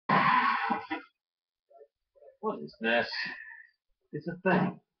What is this? It's a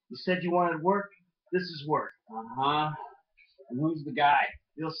thing. You said you wanted work. This is work. Uh-huh. And who's the guy?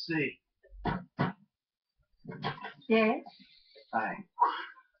 You'll see. Yes? Hi.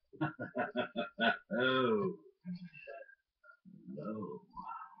 Oh. No.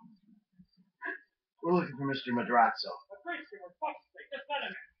 We're looking for Mr. Madrazo.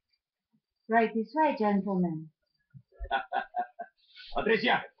 Right this way, gentlemen.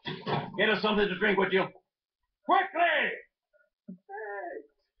 Patricia, get us something to drink with you. Quickly! Hey,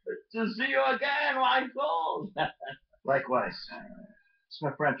 to see you again, my soul. Likewise. It's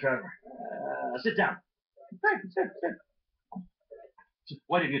my friend Trevor. Sit down.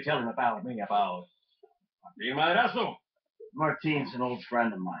 What did you tell him about me, about being Madrazo? Martine's an old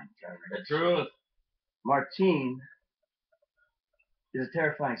friend of mine, Trevor. The truth. Martine is a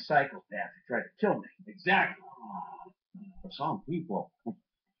terrifying psychopath who tried to kill me. Exactly. For some people,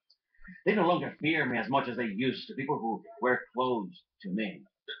 they no longer fear me as much as they used to. People who wear clothes to me.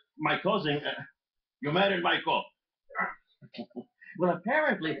 My cousin, you married Michael. Well,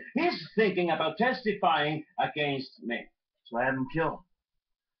 apparently, he's thinking about testifying against me. So I have him killed.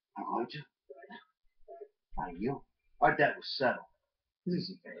 I'm going to. By you. Our debt was settled. This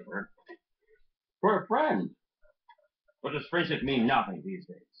is a favor. For a friend. But does friendship mean nothing these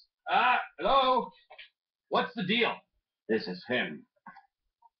days? Hello? What's the deal? This is him.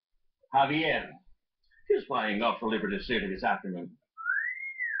 Javier. He's flying up for Liberty City this afternoon.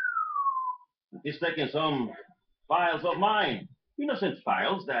 He's taking some files of mine. Innocent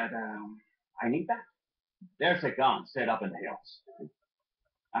files that I need back. There's a gun set up in the hills.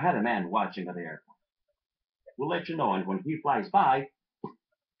 I had a man watching at the airport. We'll let you know, and when he flies by,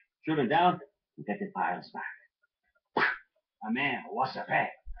 shoot him down and get the files back. A man, what's the pay?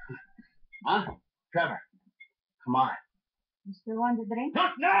 Huh? Trevor, come on. You still want to drink?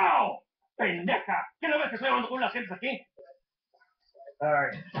 Not now! Pendeja! ¿Qué no ves que estoy hablando con las gentes aquí? All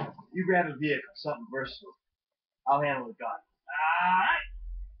right. You grab a vehicle, something versatile. I'll handle the gun. All right.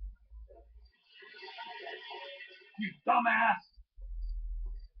 You dumbass!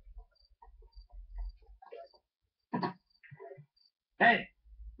 Hey,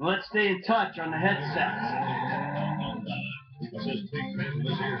 let's stay in touch on the headsets. This big man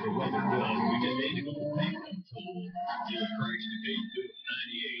was here for rubber gun. We just need to go pay control. You were crazy to be doing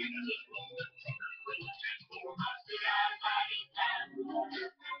 98 as a slow trucker relative for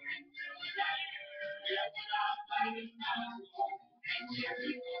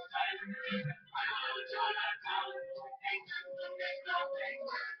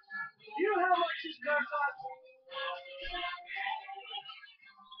You know how much this car costs?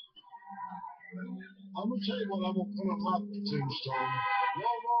 I'm gonna tell you what I'm gonna put on my tombstone.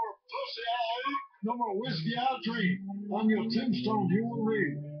 No more pussy I eat, no more whiskey I drink. On your tombstone you will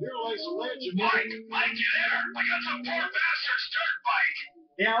read, here lays a legend. Mike, you there? I got some poor bastard's dirt bike.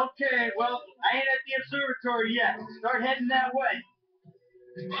 Yeah, okay. Well, I ain't at the observatory yet. Start heading that way.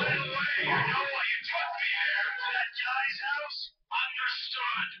 By the way, you know why you took me there to that guy's house?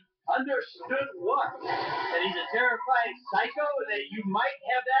 Understood. Understood what? That he's a terrifying psycho? That you might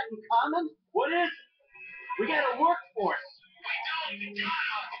have that in common? What is it? We got a workforce. We don't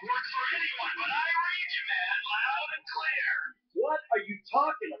gotta work for anyone, but I read you, man, loud and clear. What are you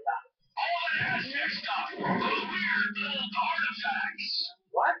talking about? All that Aztec stuff. Those weird little artifacts.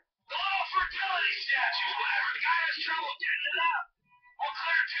 What? The little fertility statues, whatever. The guy has trouble getting it up. We'll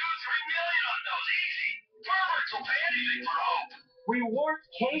clear 2-3 million on those, easy. Perverts will pay anything for hope. We weren't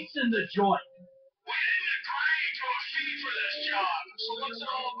casing the joint. We didn't agree to a fee for this job, so what's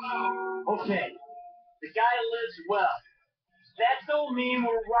it all about? Okay. The guy lives well. That don't mean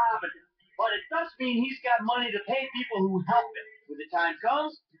we're robbing him. But it does mean he's got money to pay people who help him. When the time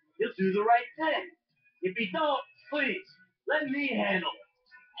comes, he'll do the right thing. If he don't, please, let me handle it.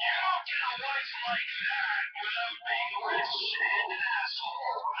 You don't get a wife like that without being rich and an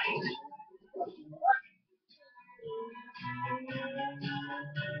asshole, right?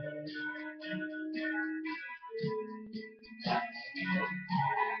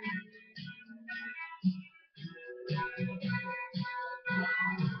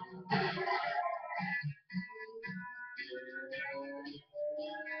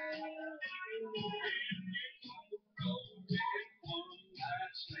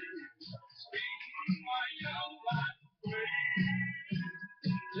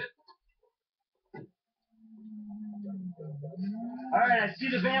 All right, I see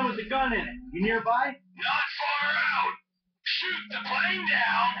the van with the gun in it. You nearby? Not far out. Shoot the plane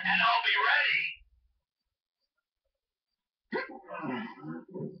down, and I'll be ready.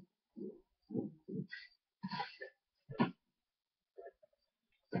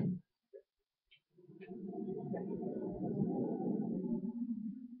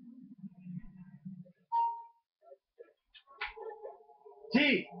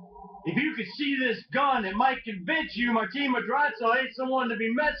 you see this gun, it might convince you Martin Madrazo ain't someone to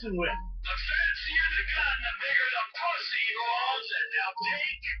be messing with. The fancier the gun, the bigger the pussy who owns it. Now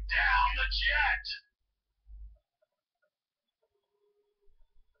take down the jet.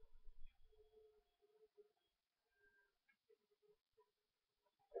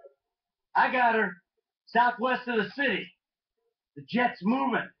 I got her. Southwest of the city. The jet's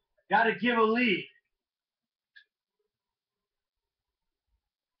moving. Gotta give a lead.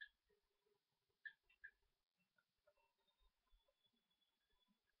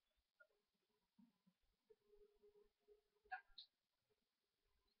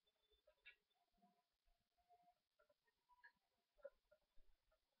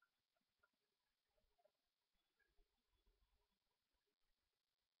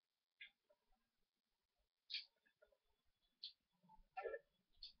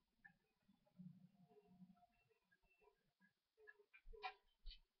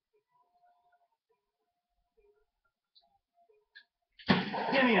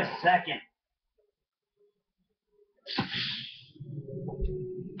 Give me a second.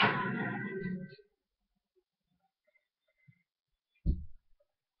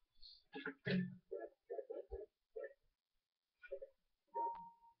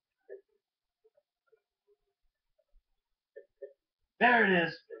 There it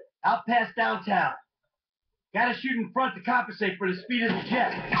is. Out past downtown. Gotta shoot in front to compensate for the speed of the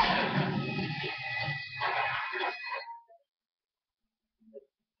jet.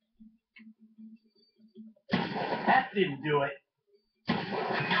 That didn't do it.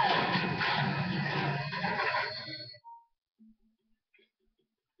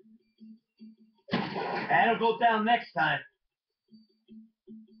 That'll go down next time.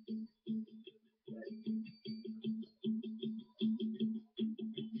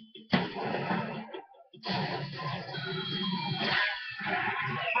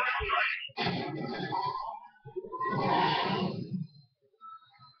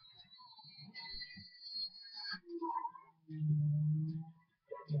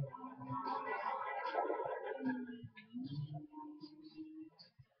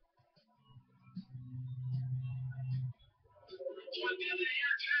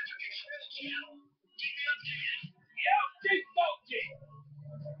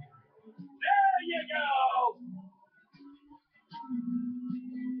 There you go!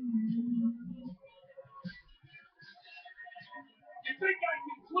 You think I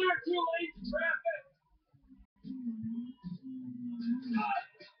can clear 2 lanes of traffic?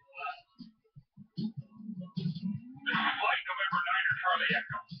 This is flight November 9 Charlie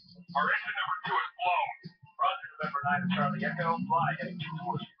Echo. Our engine number 2 is blown. Roger, November 9 Charlie Echo. Fly heading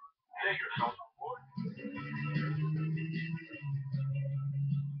towards you. Take yourself on board.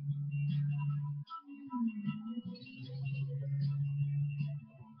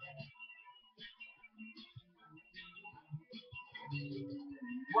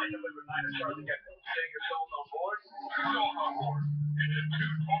 Flight November 9 Charlie Echo. Take yourself on board. Yourself on board. Engine 2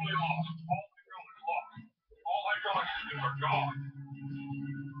 totally lost. All fuel is lost. All hydraulic systems are gone.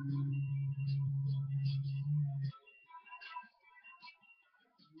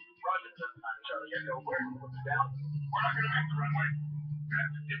 Roger, 9 Charlie Echo. Where is it down? We're not going to make the runway. We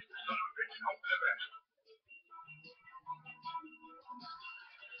have to ditch the son of a bitch and hope for the best.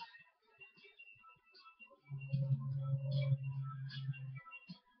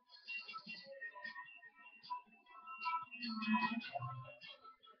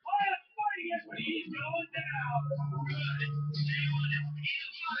 He's going down. Good. Stay on it.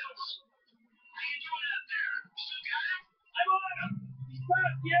 8 miles. How you doing out there? Still got him? I'm on him. He's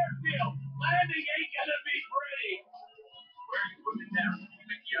past the airfield. Landing ain't gonna be pretty. Where are you looking now? You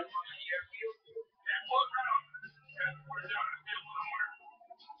think you have on the airfield? And float around. Transport down in the field somewhere.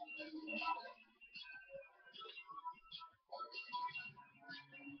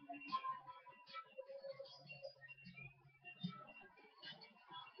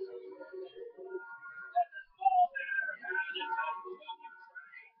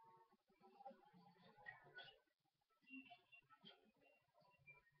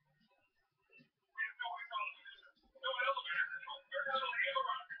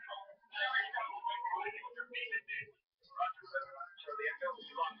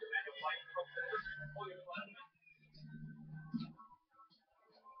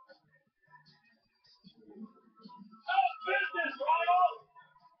 Business, Ronald.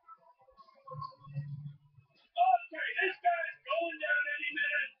 Okay, this guy's going down any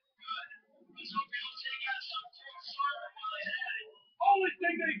minute. Let's hope you don't take out some crook farmer while I had it. Only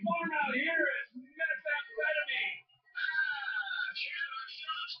thing they farm out here is methamphetamine. Sure,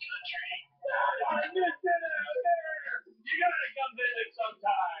 cross country. I missed it out there. You gotta come visit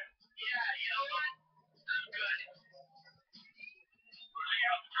sometime. Yeah,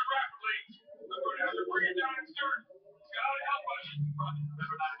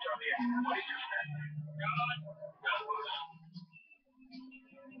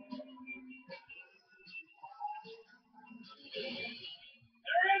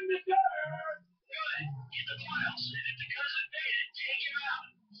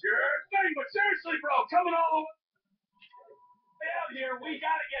 We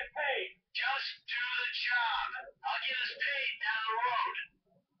gotta get paid. Just do the job. I'll get us paid down the road.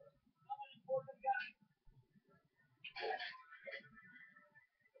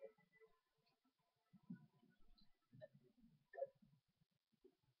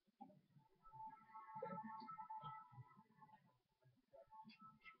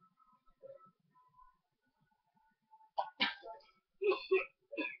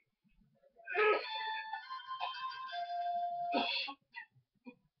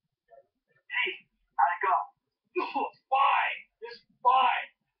 Hey, how'd it go? Fine. Just fine.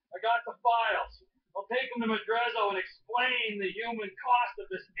 I got the files. I'll take them to Madrezzo and explain the human cost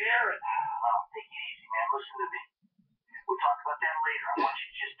of this errand. Well, take it easy, man. Listen to me. We'll talk about that later. I want you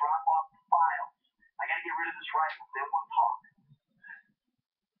to just drop off the files. I gotta get rid of this rifle, then we'll talk.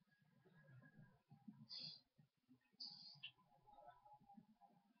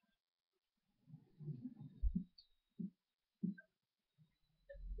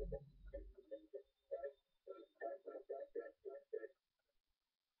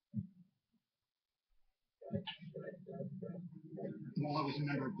 While I was a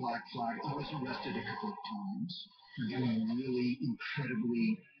member of Black Flag, I was arrested a couple of times for doing really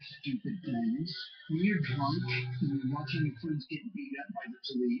incredibly stupid things. When you're drunk and you're watching your friends get beat up by the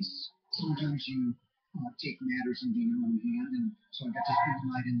police, sometimes you take matters into your own hand, and so I got to spend the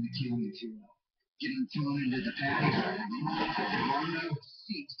night in the county jail. Getting thrown into the paddy wagon, running out of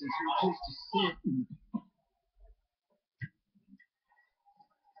seats, there's no place to sit in the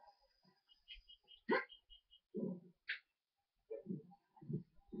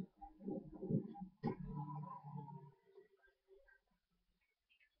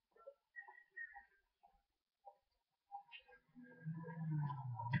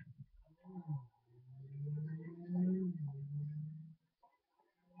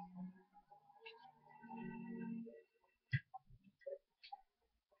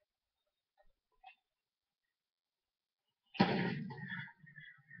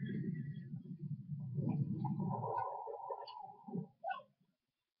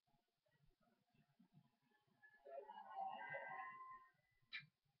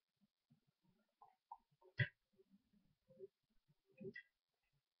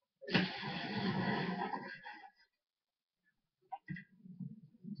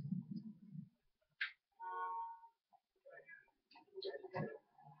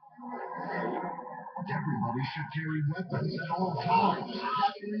Everybody should carry weapons at all times.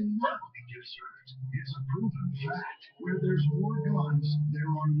 Carrying nobody deserves. It's a proven fact. Where there's more guns, there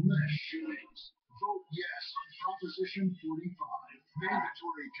are less shootings. Vote yes on Proposition 45.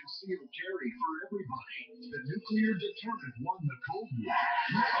 Mandatory concealed carry for everybody. The nuclear deterrent won the Cold War.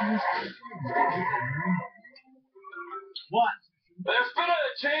 Let's use the What? There's been a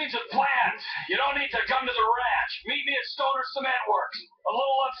change of plans. You don't need to come to the ranch. Meet me at Stoner Cement Works, a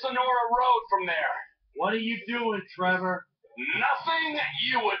little up Sonora Road from there. What are you doing, Trevor? Nothing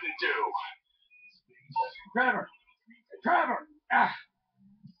you wouldn't do. Trevor! Trevor! Ah,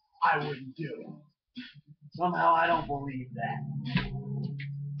 I wouldn't do it. Somehow I don't believe that.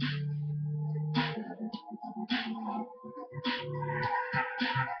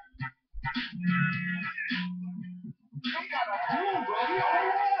 They got a cool, buddy. All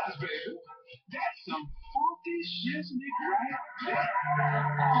right, baby. That's some funky shiznick right there.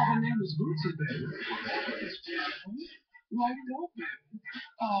 Oh, the name is Bootsy, baby. Light it up, baby.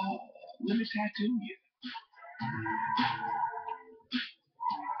 Let me tattoo you.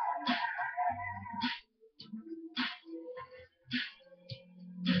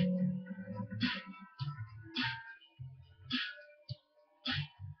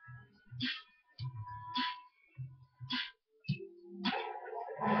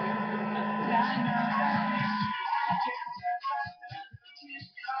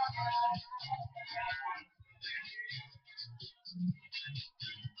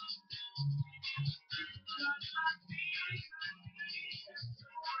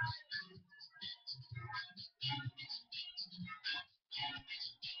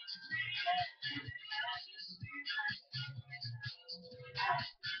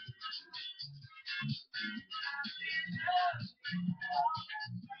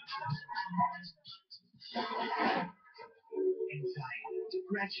 Anxiety,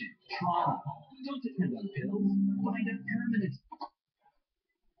 depression, trauma. Don't depend on pills. Find a permanent.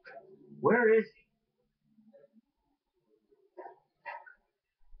 Where is he?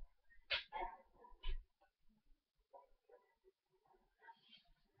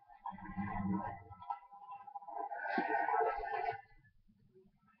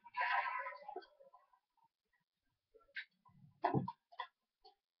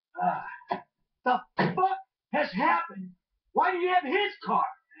 The fuck has happened? Why didn't did he have his car?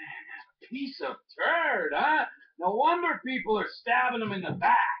 Piece of turd, huh? No wonder people are stabbing him in the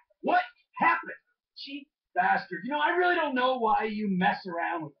back. What happened? Cheap bastard. You know, I really don't know why you mess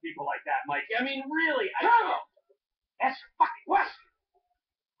around with people like that, Mike. I mean, really, I don't. That's a fucking question.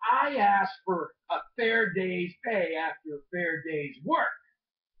 I asked for a fair day's pay after a fair day's work.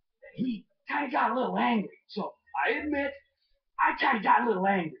 He kind of got a little angry, so I admit I kind of got a little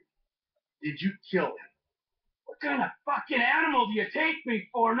angry. Did you kill him? What kind of fucking animal do you take me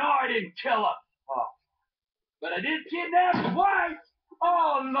for? No, I didn't kill him. Oh, but I did kidnap his wife.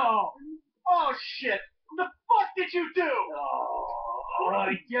 Oh, no. Oh, shit. What the fuck did you do? Oh,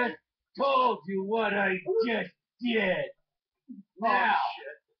 I just told you what I just did. Now,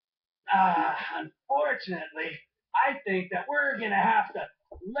 unfortunately, I think that we're going to have to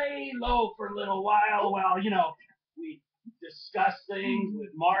lay low for a little while while, we discuss things with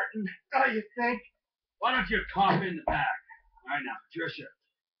Martin. Oh, you think? Why don't you cop in the back? All right, now, Patricia.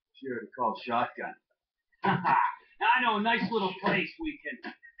 Sure to call shotgun. Now, I know a nice little place we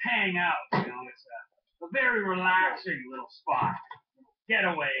can hang out, It's a very relaxing little spot.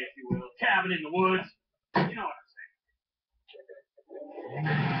 Getaway, if you will. Cabin in the woods. You know what I'm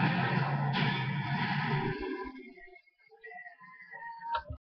saying.